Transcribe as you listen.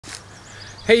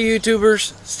Hey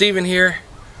YouTubers, Steven here.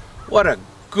 What a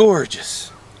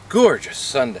gorgeous, gorgeous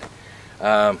Sunday.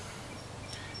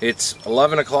 It's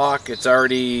 11 o'clock, it's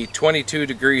already 22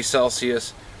 degrees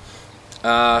Celsius.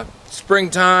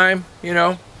 Springtime, you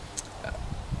know,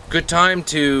 good time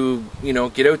to,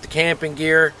 get out the camping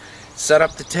gear, set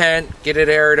up the tent, get it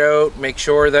aired out, make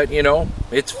sure that,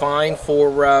 it's fine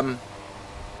for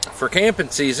camping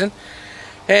season.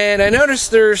 And I noticed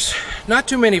there's not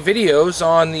too many videos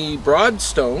on the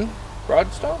Broadstone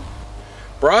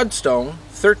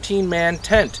 13-man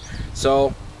tent.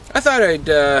 So I thought I'd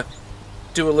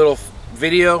do a little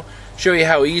video, show you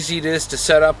how easy it is to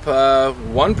set up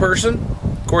one person.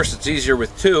 Of course it's easier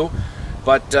with two,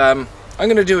 but I'm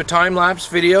going to do a time-lapse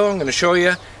video. I'm going to show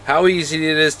you how easy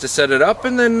it is to set it up,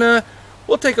 and then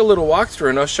we'll take a little walkthrough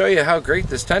and I'll show you how great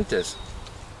this tent is.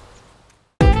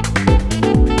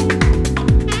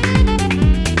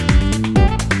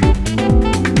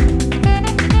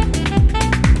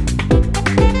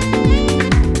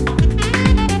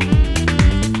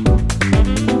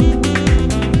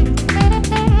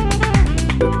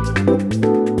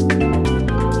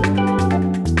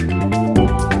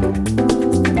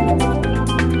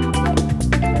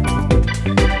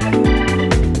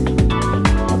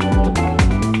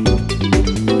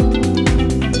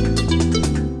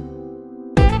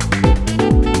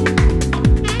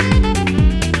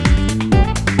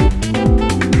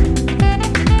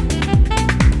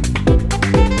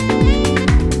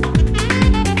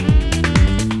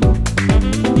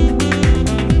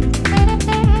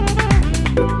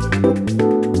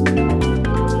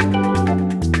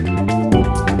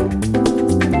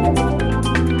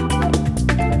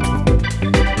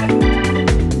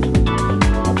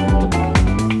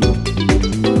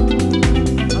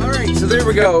 There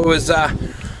we go. It was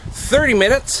 30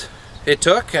 minutes it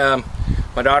took.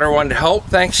 My daughter wanted to help.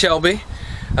 Thanks, Shelby.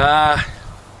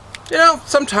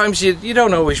 Sometimes you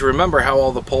don't always remember how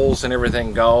all the poles and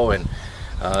everything go, and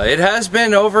it has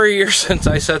been over a year since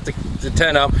I set the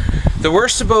tent up. The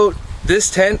worst about this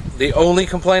tent, the only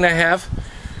complaint I have,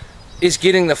 is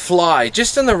getting the fly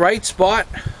just in the right spot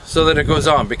so that it goes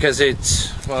on, because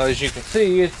it's, well, as you can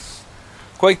see, it's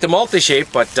quite the multi-shape,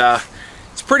 but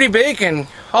it's pretty big, and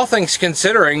all things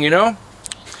considering,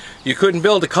 you couldn't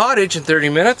build a cottage in 30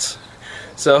 minutes.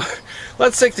 So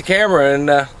let's take the camera and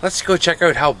let's go check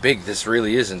out how big this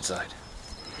really is inside.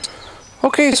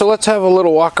 Okay, so let's have a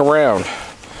little walk around.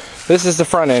 This is the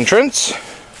front entrance.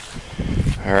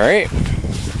 All right.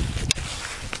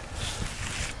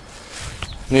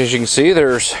 And as you can see,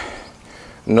 there's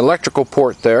an electrical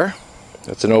port there.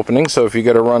 That's an opening, so if you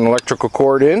got to run electrical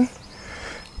cord in.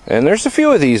 And there's a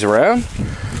few of these around.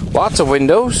 Lots of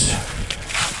windows.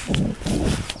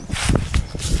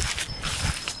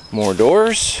 More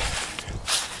doors.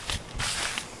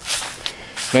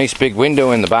 Nice big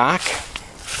window in the back.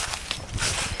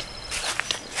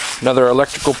 Another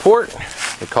electrical port.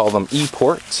 They call them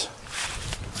E-ports.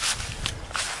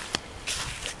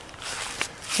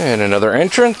 And another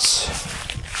entrance.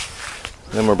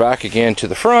 Then we're back again to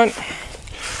the front.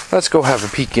 Let's go have a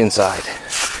peek inside.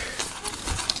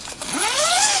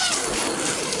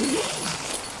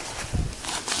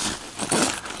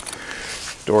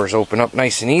 Doors open up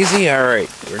nice and easy. Alright,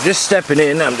 we're just stepping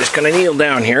in. I'm just going to kneel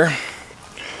down here.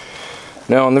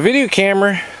 Now on the video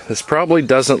camera, this probably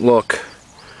doesn't look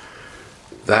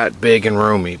that big and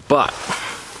roomy, but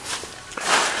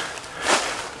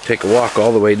take a walk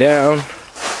all the way down.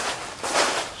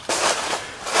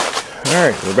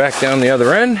 Alright, we're back down the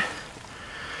other end.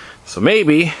 So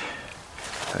maybe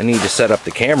I need to set up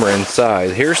the camera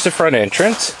inside. Here's the front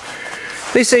entrance.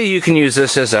 They say you can use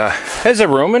this as a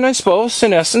room, and I suppose,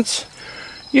 in essence,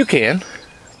 you can.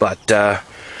 But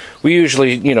we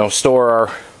usually, store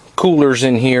our coolers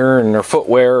in here and our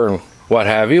footwear and what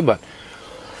have you. But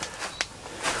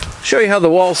I'll show you how the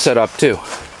wall's set up too.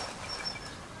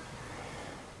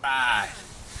 Right.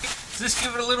 Does this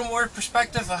give it a little more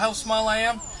perspective of how small I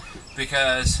am?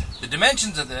 Because the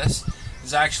dimensions of this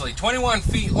is actually 21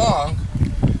 feet long,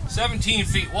 17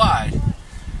 feet wide.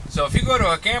 So if you go to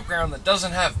a campground that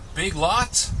doesn't have big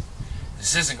lots,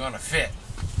 this isn't going to fit.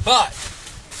 But,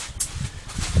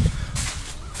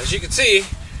 as you can see,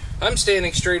 I'm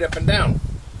standing straight up and down.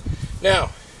 Now,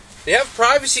 they have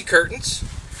privacy curtains,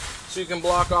 so you can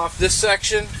block off this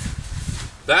section,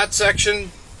 that section,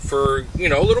 for,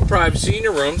 a little privacy in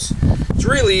your rooms. It's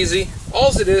real easy. All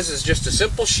it is just a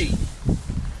simple sheet,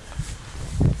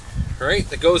 right,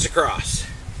 that goes across.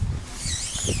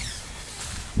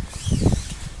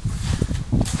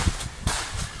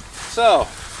 So,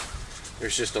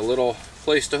 there's just a little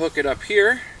place to hook it up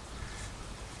here.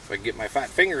 If I can get my fat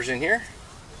fingers in here.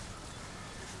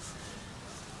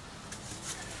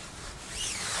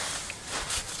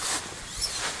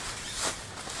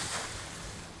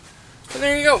 And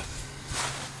there you go.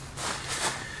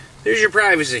 There's your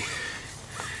privacy.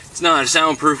 It's not a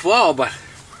soundproof wall, but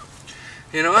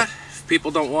you know what? If people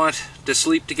don't want to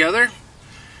sleep together,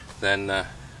 then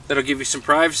that'll give you some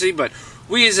privacy. But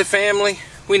we as a family,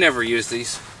 we never use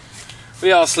these.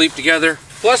 We all sleep together.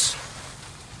 Plus,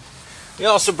 we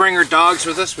also bring our dogs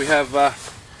with us. We have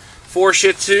 4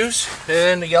 Shih Tzus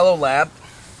and a yellow lab.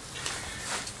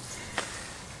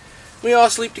 We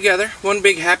all sleep together. One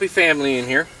big happy family in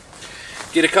here.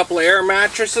 Get a couple of air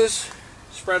mattresses,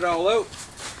 spread it all out.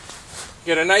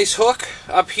 Get a nice hook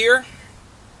up here.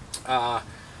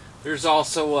 There's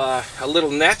also a little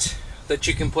net that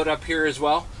you can put up here as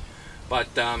well. But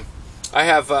I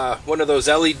have one of those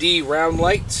LED round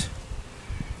lights.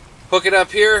 Hook it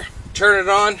up here, turn it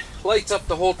on, lights up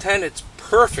the whole tent. It's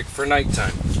perfect for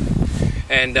nighttime.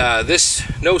 And this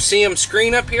no-seam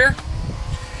screen up here,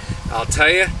 I'll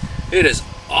tell you, it is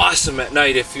awesome at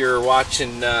night if you're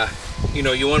watching, you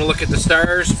know, you want to look at the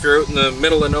stars, if you're out in the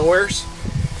middle of nowheres.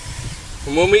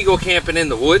 And when we go camping in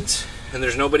the woods and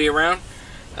there's nobody around,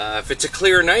 if it's a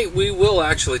clear night, we will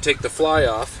actually take the fly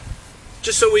off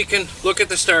just so we can look at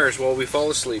the stars while we fall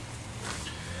asleep.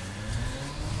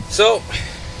 So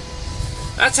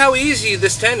that's how easy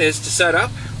this tent is to set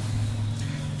up.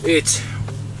 It's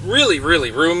really,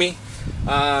 really roomy.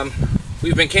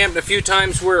 We've been camping a few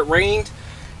times where it rained,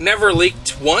 never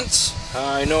leaked once.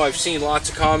 I know I've seen lots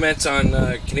of comments on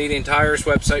Canadian Tire's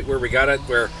website where we got it,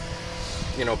 where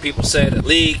you know, people said it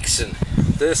leaks and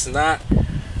this and that.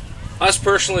 Us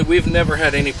personally, we've never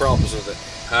had any problems with it.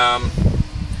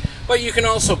 But you can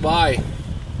also buy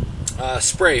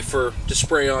spray to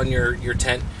spray on your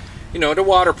tent, you know, to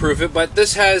waterproof it. But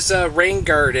this has rain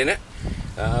guard in it,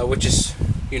 which is,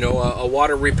 you know, a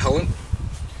water repellent.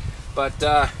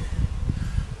 But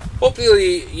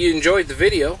hopefully you enjoyed the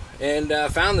video and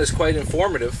found this quite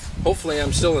informative. Hopefully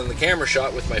I'm still in the camera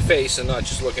shot with my face and not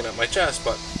just looking at my chest.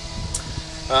 But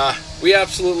we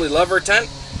absolutely love our tent,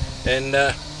 and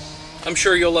I'm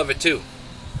sure you'll love it too.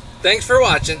 Thanks for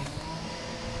watching.